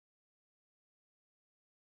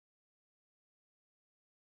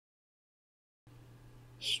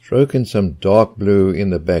Stroke in some dark blue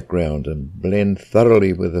in the background and blend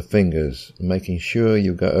thoroughly with the fingers, making sure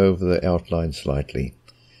you go over the outline slightly.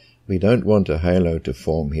 We don't want a halo to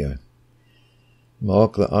form here.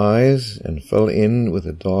 Mark the eyes and fill in with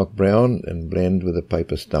a dark brown and blend with a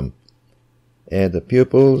paper stump. Add the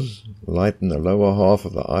pupils, lighten the lower half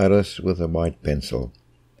of the iris with a white pencil.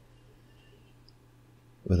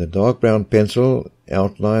 With a dark brown pencil,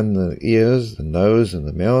 outline the ears, the nose and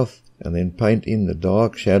the mouth, and then paint in the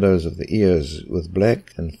dark shadows of the ears with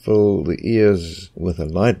black and fill the ears with a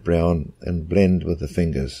light brown and blend with the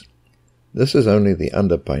fingers. This is only the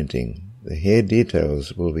underpainting. The hair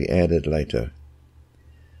details will be added later.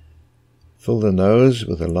 Fill the nose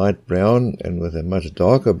with a light brown and with a much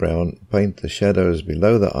darker brown paint the shadows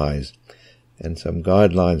below the eyes and some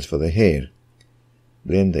guidelines for the hair.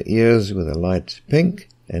 Blend the ears with a light pink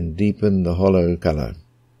and deepen the hollow color.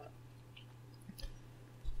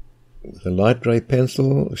 With a light grey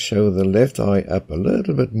pencil, show the left eye up a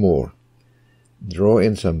little bit more. Draw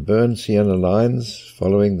in some burnt sienna lines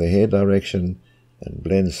following the hair direction and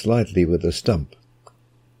blend slightly with a stump.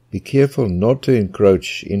 Be careful not to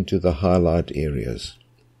encroach into the highlight areas.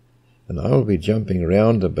 And I will be jumping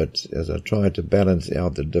around a bit as I try to balance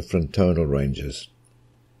out the different tonal ranges.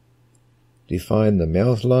 Define the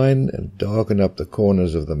mouth line and darken up the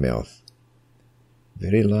corners of the mouth.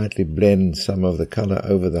 Very lightly blend some of the color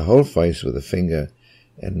over the whole face with a finger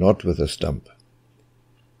and not with a stump.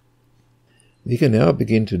 We can now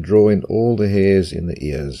begin to draw in all the hairs in the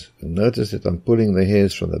ears. And notice that I'm pulling the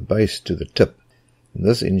hairs from the base to the tip. And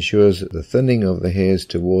this ensures the thinning of the hairs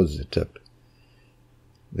towards the tip.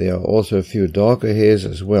 There are also a few darker hairs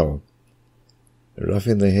as well.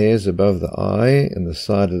 Roughen the hairs above the eye and the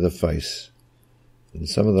side of the face. And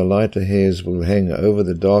some of the lighter hairs will hang over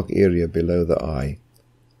the dark area below the eye.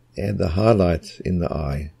 Add the highlight in the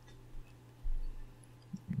eye.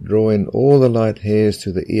 Draw in all the light hairs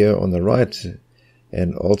to the ear on the right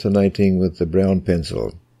and alternating with the brown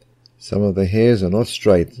pencil. Some of the hairs are not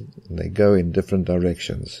straight and they go in different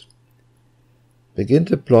directions. Begin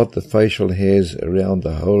to plot the facial hairs around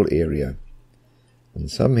the whole area.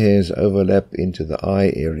 And some hairs overlap into the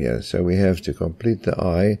eye area, so we have to complete the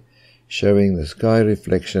eye, showing the sky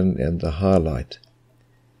reflection and the highlight.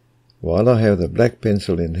 While I have the black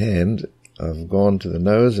pencil in hand, I've gone to the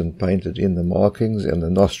nose and painted in the markings and the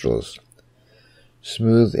nostrils.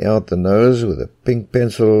 Smooth out the nose with a pink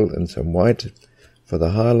pencil and some white for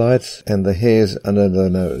the highlights and the hairs under the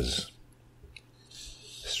nose.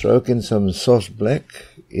 Stroke in some soft black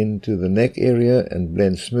into the neck area and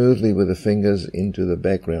blend smoothly with the fingers into the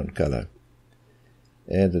background color.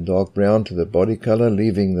 Add the dark brown to the body color,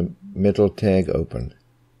 leaving the metal tag open.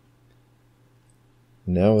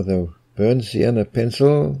 Now with a burnt sienna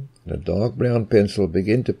pencil and a dark brown pencil,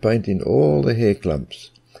 begin to paint in all the hair clumps.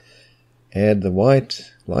 Add the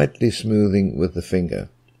white, lightly smoothing with the finger.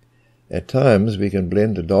 At times we can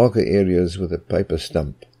blend the darker areas with a paper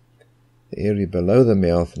stump. The area below the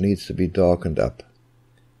mouth needs to be darkened up.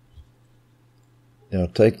 Now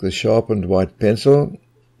take the sharpened white pencil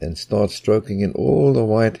and start stroking in all the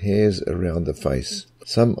white hairs around the face.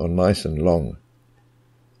 Some are nice and long.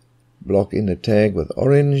 Block in the tag with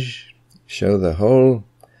orange, show the hole,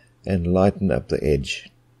 and lighten up the edge.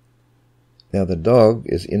 Now the dog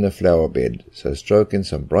is in a flower bed, so stroke in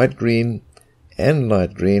some bright green and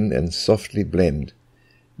light green and softly blend.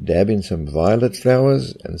 Dab in some violet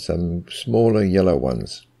flowers and some smaller yellow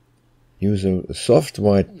ones. Use a soft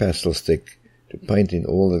white pastel stick to paint in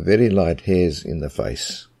all the very light hairs in the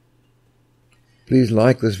face. Please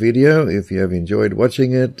like this video if you have enjoyed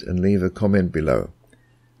watching it and leave a comment below.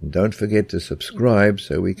 And don't forget to subscribe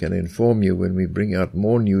so we can inform you when we bring out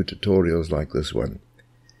more new tutorials like this one.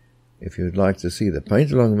 If you'd like to see the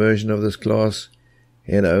paint-along version of this class,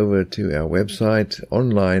 head over to our website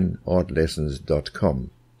onlineartlessons.com.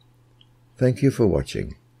 Thank you for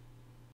watching.